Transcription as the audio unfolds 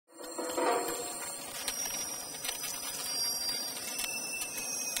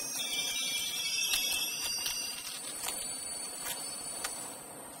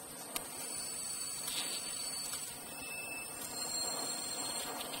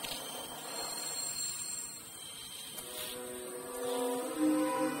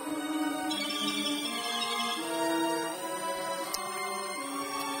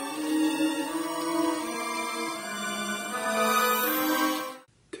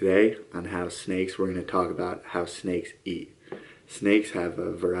today on How Snakes, we're going to talk about how snakes eat. Snakes have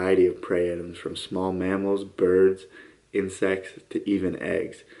a variety of prey items, from small mammals, birds, insects, to even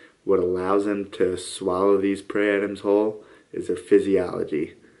eggs. What allows them to swallow these prey items whole is their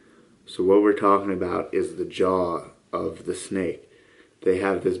physiology. So what we're talking about is the jaw of the snake. They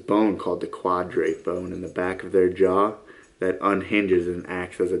have this bone called the quadrate bone in the back of their jaw that unhinges and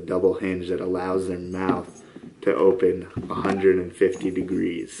acts as a double hinge that allows their mouth to open 150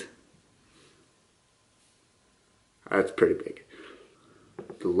 degrees. That's pretty big.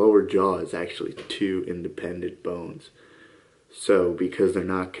 The lower jaw is actually two independent bones. So because they're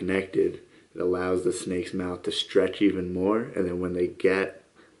not connected, it allows the snake's mouth to stretch even more, and then when they get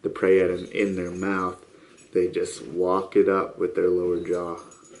the prey item in their mouth, they just walk it up with their lower jaw,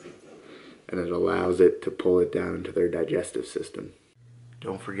 and it allows it to pull it down into their digestive system.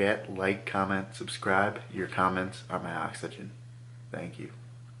 Don't forget, like, comment, subscribe. Your comments are my oxygen. Thank you.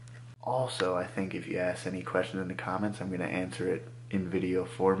 Also, I think if you ask any questions in the comments, I'm going to answer it in video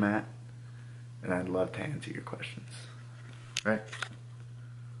format, and I'd love to answer your questions. All right?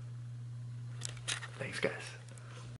 Thanks, guys.